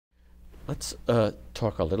Let's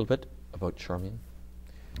talk a little bit about Charmion.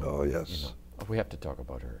 Oh, yes. You know, we have to talk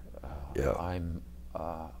about her. Yeah.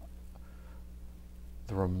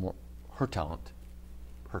 Her talent,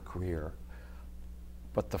 her career,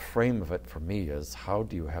 but the frame of it for me is, how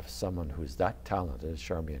do you have someone who's that talented as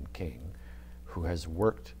Charmion King, who has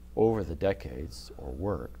worked over the decades,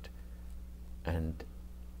 and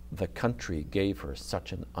the country gave her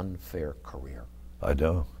such an unfair career? I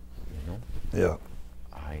know. You know? Yeah.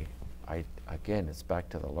 Again, it's back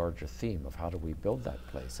to the larger theme of how do we build that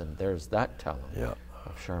place, and there's that talent of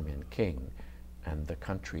Charmion King, and the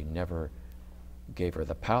country never gave her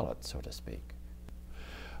the palette, so to speak.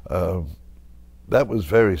 That was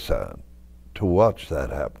very sad to watch that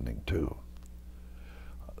happening too.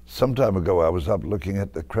 Some time ago I was up looking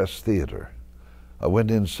at the Crest Theatre. I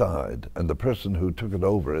went inside, and the person who took it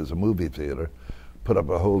over as a movie theatre put up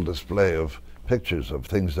a whole display of pictures of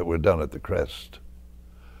things that were done at the Crest.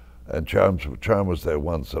 And Charm was there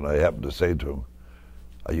once, and I happened to say to him,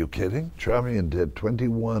 "Are you kidding? Charmion did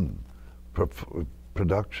 21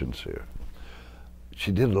 productions here.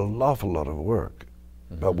 She did an awful lot of work,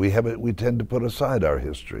 but we tend to put aside our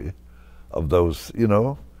history of those. You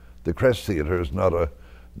know, the Crest Theatre is not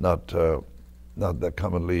that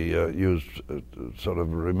commonly used sort of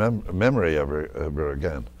memory ever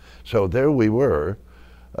again. So there we were,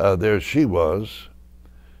 there she was,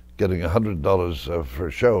 getting $100 for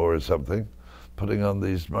a show or something, putting on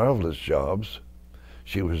these marvelous jobs.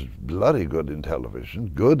 She was bloody good in television,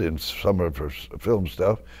 good in some of her film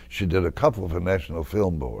stuff. She did a couple for National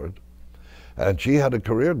Film Board. And she had a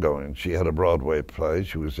career going. She had a Broadway play.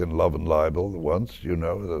 She was in Love and Libel once, you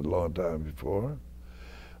know, a long time before.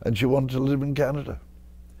 And she wanted to live in Canada.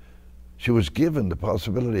 She was given the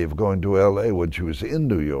possibility of going to LA when she was in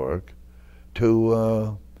New York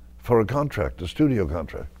for a contract, a studio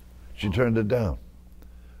contract. She turned it down.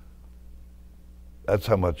 That's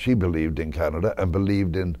how much she believed in Canada and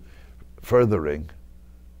believed in furthering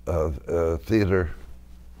theatre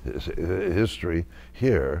history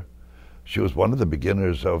here. She was one of the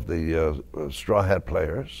beginners of the Straw Hat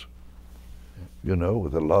Players, you know,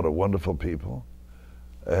 with a lot of wonderful people.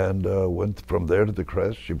 And went from there to the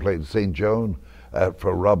Crest. She played St. Joan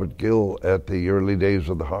for Robert Gill at the early days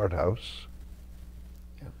of the Hart House.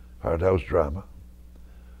 Yeah. Hart House drama.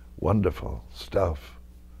 Wonderful stuff.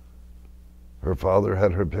 Her father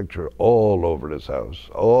had her picture all over his house,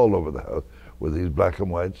 all over the house, with these black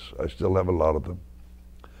and whites. I still have a lot of them.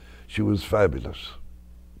 She was fabulous.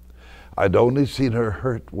 I'd only seen her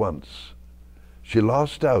hurt once. She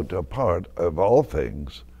lost out a part, of all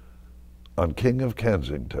things, on King of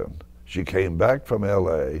Kensington. She came back from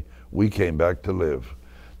LA, we came back to live.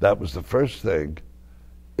 That was the first thing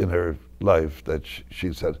in her life that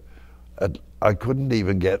she said, I couldn't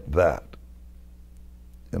even get that,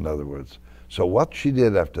 in other words. So what she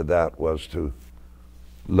did after that was to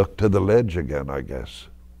look to the ledge again, I guess,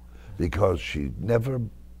 because she never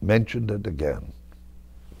mentioned it again.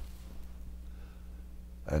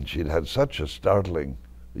 And she'd had such a startling,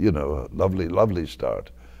 you know, lovely, lovely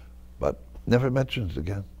start, but never mentioned it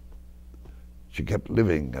again. She kept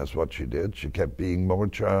living, that's what she did. She kept being more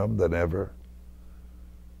charmed than ever.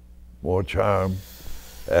 More charm,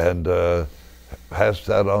 and passed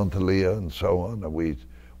that on to Leah and so on. And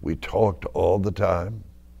we talked all the time,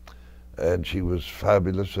 and she was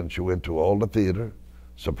fabulous, and she went to all the theater,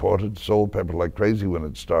 supported Soul Pepper like crazy when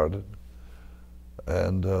it started,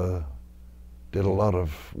 and did a lot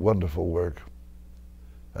of wonderful work.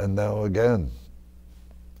 And now again,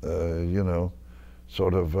 you know,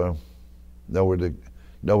 sort of nowhere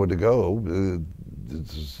to go.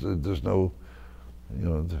 There's no, you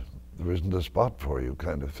know, there isn't a spot for you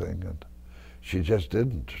kind of thing. And she just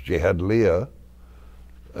didn't. She had Leah,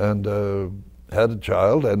 and had a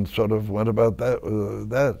child, and sort of went about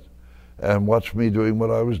that, and watched me doing what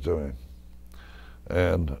I was doing.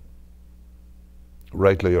 And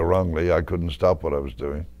rightly or wrongly, I couldn't stop what I was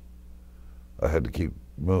doing. I had to keep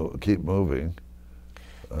moving.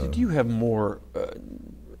 Did you have more?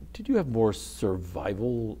 Did you have more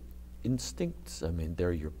survival instincts? I mean,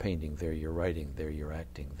 there you're painting, there you're writing, there you're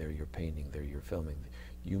acting, there you're painting, there you're filming.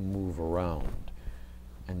 You move around,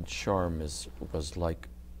 and Charm was like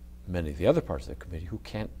many of the other parts of the committee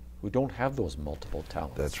who don't have those multiple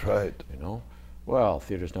talents. That's right. You know, well,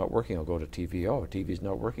 theater's not working, I'll go to TV. Oh, TV's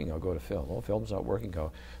not working, I'll go to film. Oh, film's not working,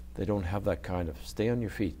 they don't have that kind of stay on your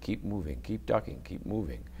feet, keep moving, keep ducking, keep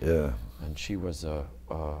moving. Yeah. And she was a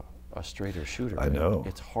straighter shooter. I know.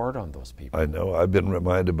 It's hard on those people. I know. I've been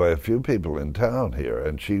reminded by a few people in town here,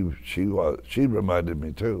 and she reminded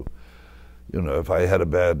me too. You know, if I had a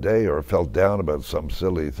bad day or felt down about some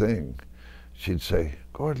silly thing, she'd say,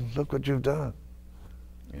 Gordon, look what you've done.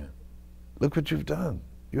 Yeah. Look what you've done.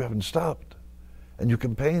 You haven't stopped. And you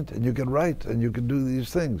can paint, and you can write, and you can do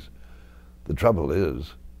these things. The trouble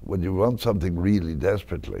is, when you want something really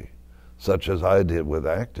desperately, such as I did with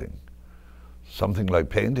acting, something like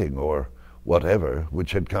painting or whatever,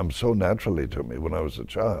 which had come so naturally to me when I was a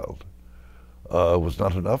child, was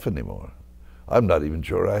not enough anymore. I'm not even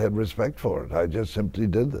sure I had respect for it. I just simply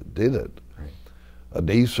did it. Right. A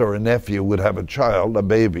niece or a nephew would have a child, a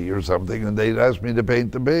baby or something, and they'd ask me to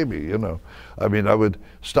paint the baby, you know. I mean, I would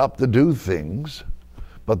stop to do things,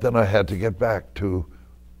 but then I had to get back to,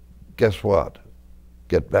 guess what?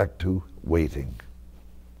 Get back to waiting.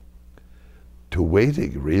 To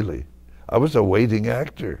waiting, really. I was a waiting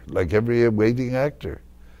actor, like every waiting actor.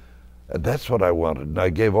 And that's what I wanted. And I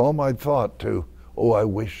gave all my thought to, oh, I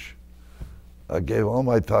wish. I gave all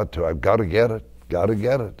my thought to, I've got to get it, got to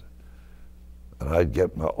get it. And I'd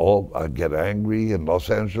get angry in Los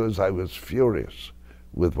Angeles. I was furious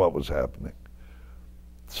with what was happening.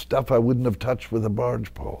 Stuff I wouldn't have touched with a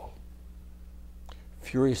barge pole.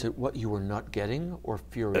 Furious at what you were not getting, or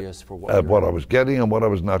furious for what? At what I was getting and what I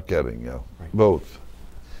was not getting, yeah. Right. Both.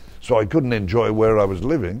 So I couldn't enjoy where I was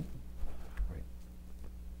living. Right.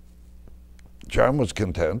 Charm was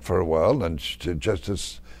content for a while, and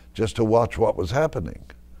just to watch what was happening.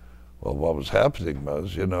 Well, what was happening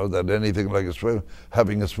was, you know, that anything like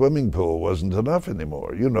having a swimming pool wasn't enough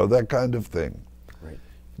anymore. You know, that kind of thing. Right.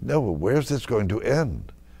 No, where's this going to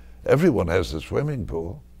end? Everyone has a swimming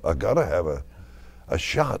pool. I got to have a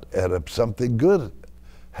shot at something good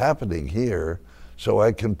happening here, so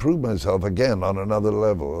I can prove myself again on another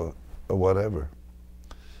level or whatever.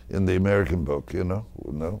 In the American book, you know,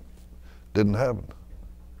 no, didn't happen.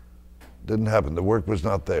 Didn't happen. The work was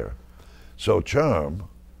not there. So Charm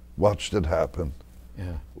watched it happen,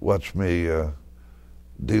 yeah. Watched me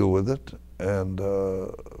deal with it, and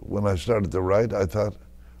when I started to write, I thought,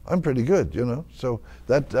 I'm pretty good, you know, so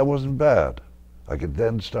that wasn't bad. I could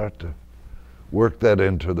then start to work that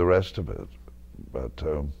into the rest of it. But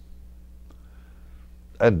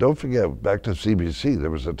and don't forget, back to CBC,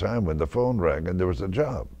 there was a time when the phone rang and there was a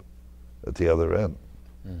job at the other end.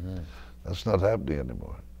 Mm-hmm. That's not happening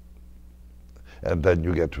anymore. And then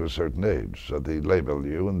you get to a certain age, so they label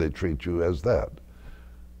you and they treat you as that.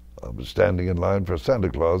 I was standing in line for Santa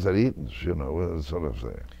Claus at Eaton's, you know, sort of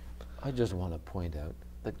thing. I just want to point out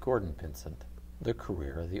that Gordon Pinsent, the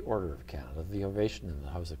career, the Order of Canada, the ovation in the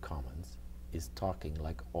House of Commons, is talking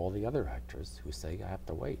like all the other actors who say, I have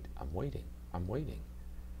to wait, I'm waiting, I'm waiting.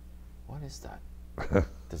 What is that?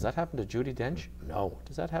 Does that happen to Judi Dench? No.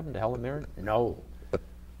 Does that happen to Helen Mirren? No.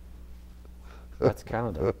 That's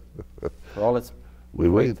Canada. For all its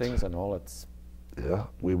great things and all its... Yeah,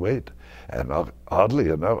 we wait. And oddly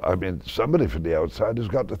enough, I mean, somebody from the outside has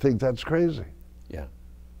got to think that's crazy. Yeah.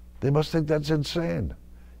 They must think that's insane.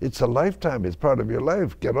 It's a lifetime. It's part of your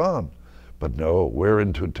life. Get on. But no, we're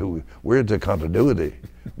into continuity.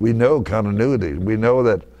 We know continuity. We know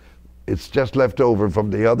that it's just left over from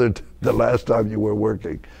the last time you were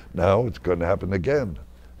working. Now it's going to happen again.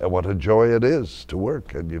 And what a joy it is to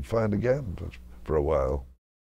work, and you find again for a while.